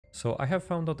So I have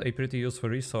found out a pretty useful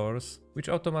resource which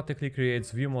automatically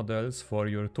creates view models for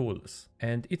your tools.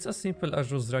 And it's as simple as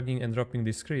just dragging and dropping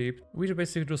the script, which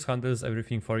basically just handles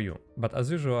everything for you. But as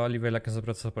usual, leave a like and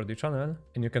subscribe to support the channel,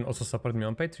 and you can also support me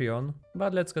on Patreon.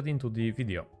 But let's get into the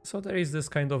video. So there is this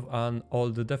kind of an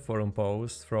old Devforum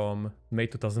post from May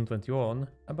 2021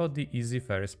 about the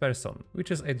EasyFirstPerson, which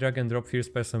is a drag and drop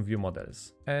first person view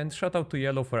models. And shout out to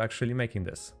Yellow for actually making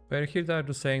this. Where here they are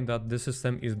just saying that this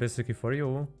system is basically for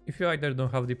you if you either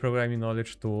don't have the programming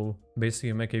knowledge to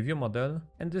basically make a view model,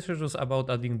 and this is just about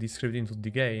adding the script into the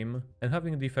game and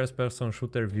having the first person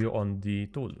shooter view on the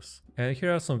tools. And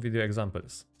here are some video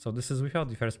examples. So this is without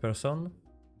the first person,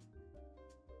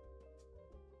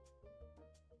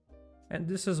 and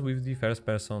this is with the first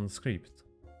person script.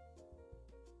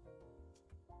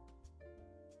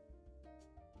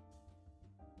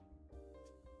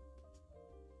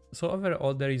 So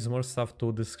overall there is more stuff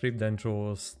to the script than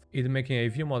just it making a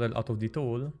view model out of the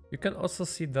tool. You can also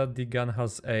see that the gun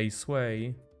has a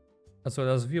sway, as well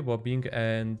as view bobbing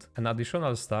and an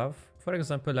additional stuff, for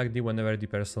example like the whenever the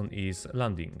person is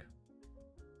landing.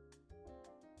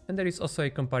 And there is also a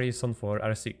comparison for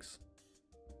R6,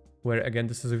 where again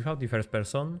this is without the first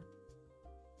person,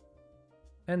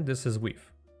 and this is with.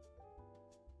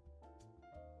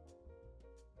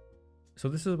 So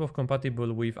this is both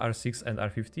compatible with R6 and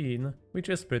R15, which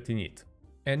is pretty neat.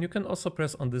 And you can also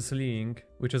press on this link,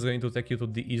 which is going to take you to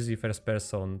the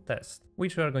EasyFirstPerson test,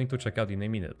 which we are going to check out in a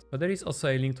minute. But there is also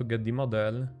a link to get the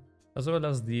model, as well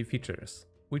as the features,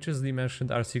 which is the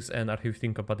mentioned R6 and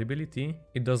R15 compatibility.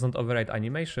 It doesn't override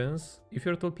animations. If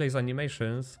your tool plays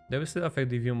animations, they will still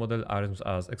affect the view model arms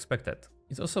as expected.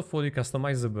 It's also fully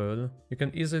customizable. You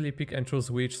can easily pick and choose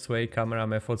which sway camera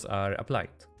methods are applied.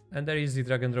 And there is the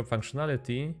drag and drop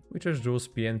functionality, which is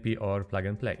just PNP or plug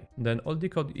and play. Then all the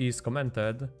code is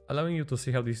commented, allowing you to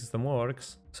see how the system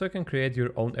works, so you can create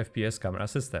your own FPS camera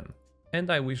system. And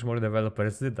I wish more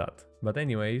developers did that. But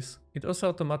anyways, it also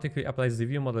automatically applies the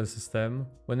view model system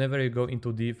whenever you go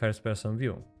into the first person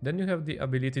view. Then you have the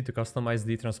ability to customize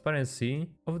the transparency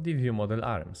of the view model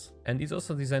arms. And it's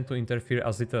also designed to interfere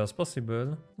as little as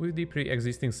possible with the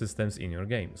pre-existing systems in your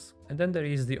games. And then there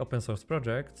is the open source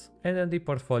project, and then the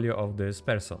portfolio of this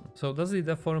person. So that's the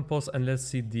Devforum post, and let's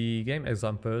see the game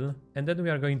example, and then we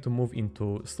are going to move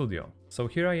into Studio. So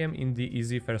here I am in the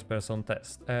EasyFirstPerson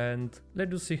test, and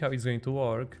let's just see how it's going to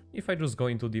work if I just go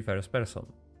into the first person.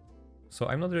 So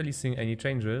I'm not releasing any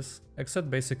changes, except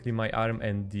basically my arm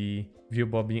and the view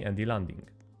bobbing and the landing.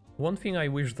 One thing I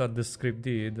wish that this script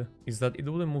did is that it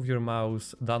wouldn't move your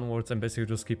mouse downwards and basically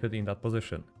just keep it in that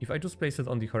position. If I just place it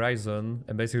on the horizon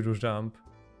and basically just jump,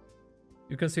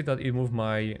 you can see that it moved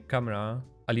my camera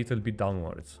a little bit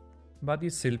downwards, but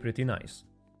it's still pretty nice.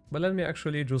 But let me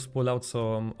actually just pull out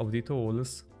some of the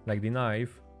tools, like the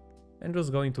knife, and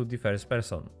just go into the first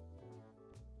person.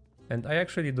 And I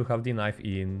actually do have the knife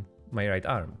in my right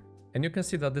arm. And you can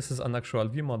see that this is an actual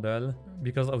view model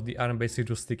because of the arm basically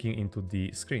just sticking into the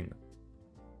screen.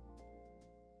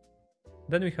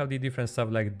 Then we have the different stuff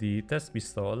like the test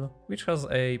pistol, which has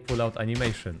a pull-out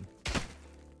animation.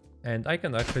 And I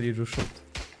can actually just shoot.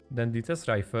 Then the test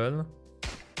rifle.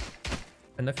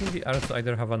 And I think the arms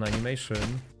either have an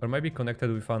animation or might be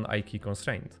connected with an I key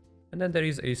constraint. And then there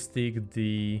is a stick,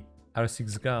 the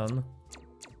R6 gun,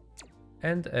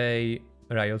 and a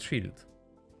riot shield.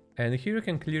 And here you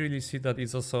can clearly see that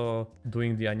it's also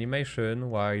doing the animation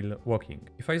while walking.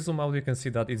 If I zoom out, you can see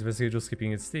that it's basically just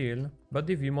keeping it still, but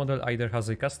the view model either has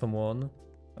a custom one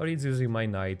or it's using my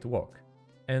night walk.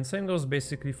 And same goes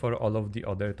basically for all of the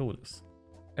other tools.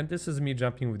 And this is me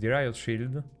jumping with the riot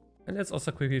shield. And let's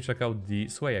also quickly check out the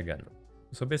sway again.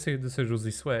 So basically this is just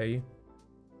the sway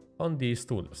on these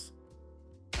tools.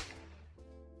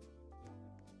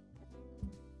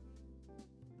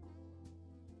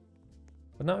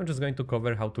 But now I'm just going to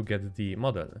cover how to get the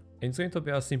model. And it's going to be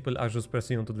as simple as just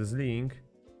pressing onto this link.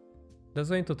 That's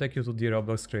going to take you to the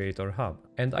Roblox Creator Hub.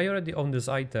 And I already own this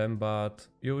item, but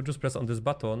you would just press on this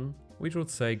button, which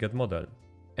would say get model.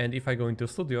 And if I go into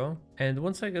Studio, and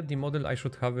once I get the model, I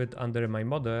should have it under my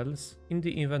models in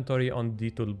the inventory on the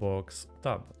toolbox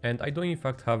tab. And I do in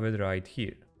fact have it right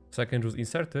here. So I can just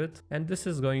insert it, and this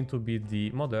is going to be the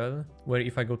model, where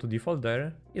if I go to the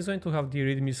folder, it's going to have the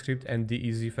readme script and the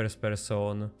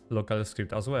EasyFirstPerson local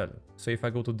script as well. So if I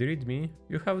go to the readme,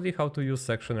 you have the how to use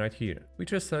section right here,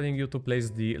 which is telling you to place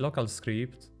the local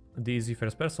script, the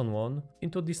EasyFirstPerson one,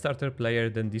 into the starter player,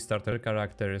 then the starter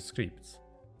character scripts.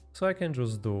 So I can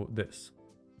just do this.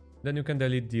 Then you can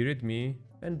delete the readme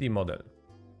and the model.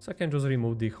 So I can just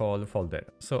remove the whole folder.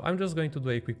 So I'm just going to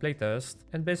do a quick playtest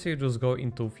and basically just go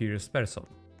into first person.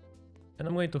 and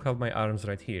I'm going to have my arms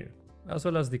right here, as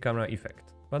well as the camera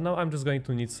effect. But now I'm just going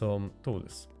to need some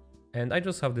tools. And I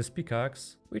just have this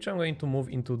pickaxe, which I'm going to move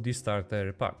into the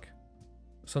starter pack.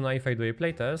 So now if I do a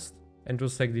playtest, and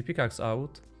just take the pickaxe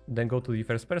out, then go to the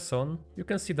first person, you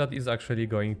can see that it's actually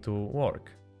going to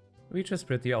work, which is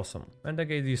pretty awesome. And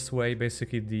again, this way,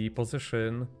 basically the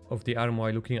position of the arm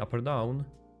while looking up or down,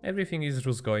 everything is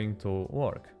just going to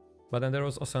work. But then there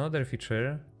was also another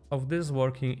feature of this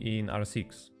working in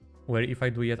R6, where if I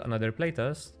do yet another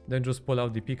playtest, then just pull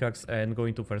out the pickaxe and go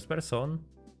into first person,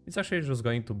 it's actually just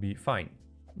going to be fine.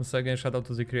 So again, shout out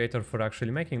to the creator for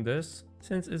actually making this,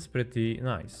 since it's pretty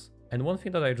nice. And one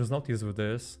thing that I just noticed with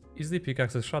this is the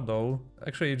pickaxe's shadow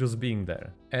actually just being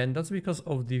there. And that's because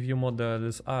of the view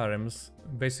model's arms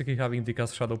basically having the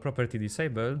cast shadow property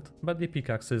disabled, but the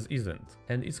pickaxe's isn't.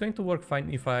 And it's going to work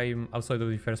fine if I'm outside of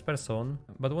the first person,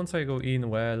 but once I go in,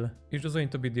 well, it's just going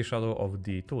to be the shadow of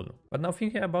the tool. But now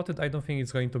thinking about it, I don't think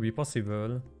it's going to be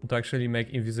possible to actually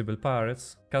make invisible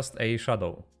parts cast a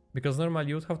shadow. Because normally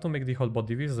you'd have to make the whole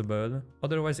body visible,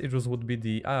 otherwise it just would be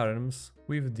the arms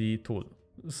with the tool.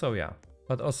 So yeah.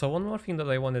 But also one more thing that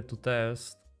I wanted to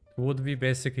test would be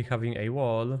basically having a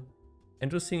wall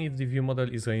and just seeing if the view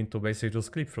model is going to basically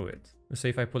just clip through it. So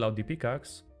if I pull out the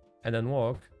pickaxe and then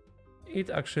walk, it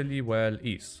actually well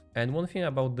is. And one thing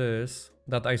about this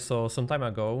that I saw some time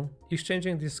ago is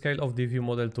changing the scale of the view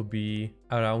model to be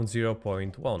around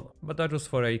 0.1, but that's just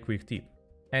for a quick tip.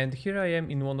 And here I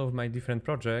am in one of my different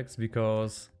projects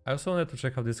because I also wanted to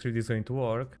check how this script is going to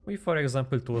work with, for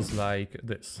example, tools like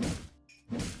this.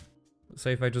 So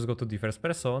if I just go to the first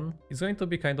person, it's going to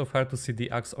be kind of hard to see the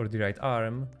axe or the right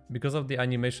arm because of the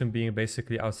animation being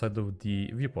basically outside of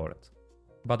the viewport.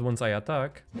 But once I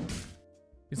attack,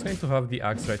 it's going to have the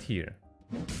axe right here.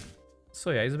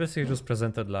 So yeah, it's basically just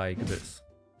presented like this.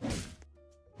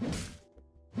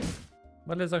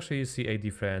 But let's actually see a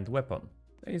different weapon.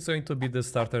 It's going to be the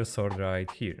starter sword right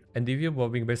here. And the view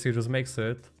bobbing basically just makes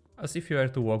it as if you were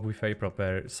to walk with a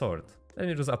proper sword. Let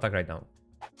me just attack right now.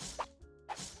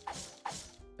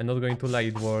 And not going to lie,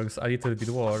 it works a little bit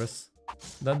worse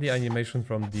than the animation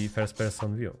from the first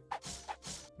person view.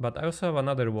 But I also have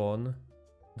another one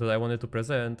that I wanted to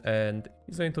present, and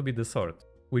it's going to be the sword,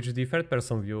 which the third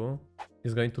person view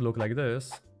is going to look like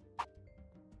this.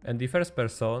 And the first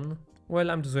person,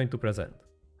 well, I'm just going to present.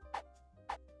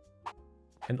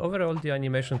 And overall the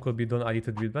animation could be done a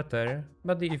little bit better,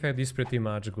 but the effect is pretty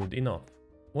much good enough.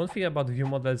 One thing about view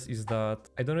models is that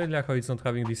I don't really like how it's not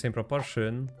having the same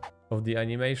proportion of the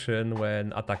animation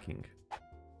when attacking.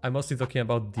 I'm mostly talking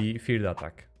about the field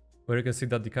attack, where you can see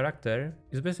that the character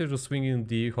is basically just swinging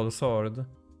the whole sword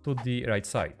to the right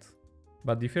side,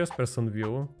 but the first person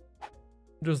view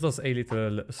just does a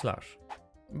little slash.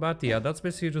 But yeah, that's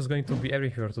basically just going to be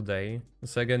everything for today.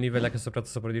 So again, leave a like and subscribe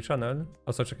to support the channel.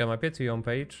 Also check out my Patreon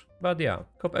page. But yeah,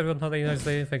 hope everyone had a nice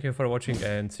day. Thank you for watching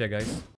and see ya guys.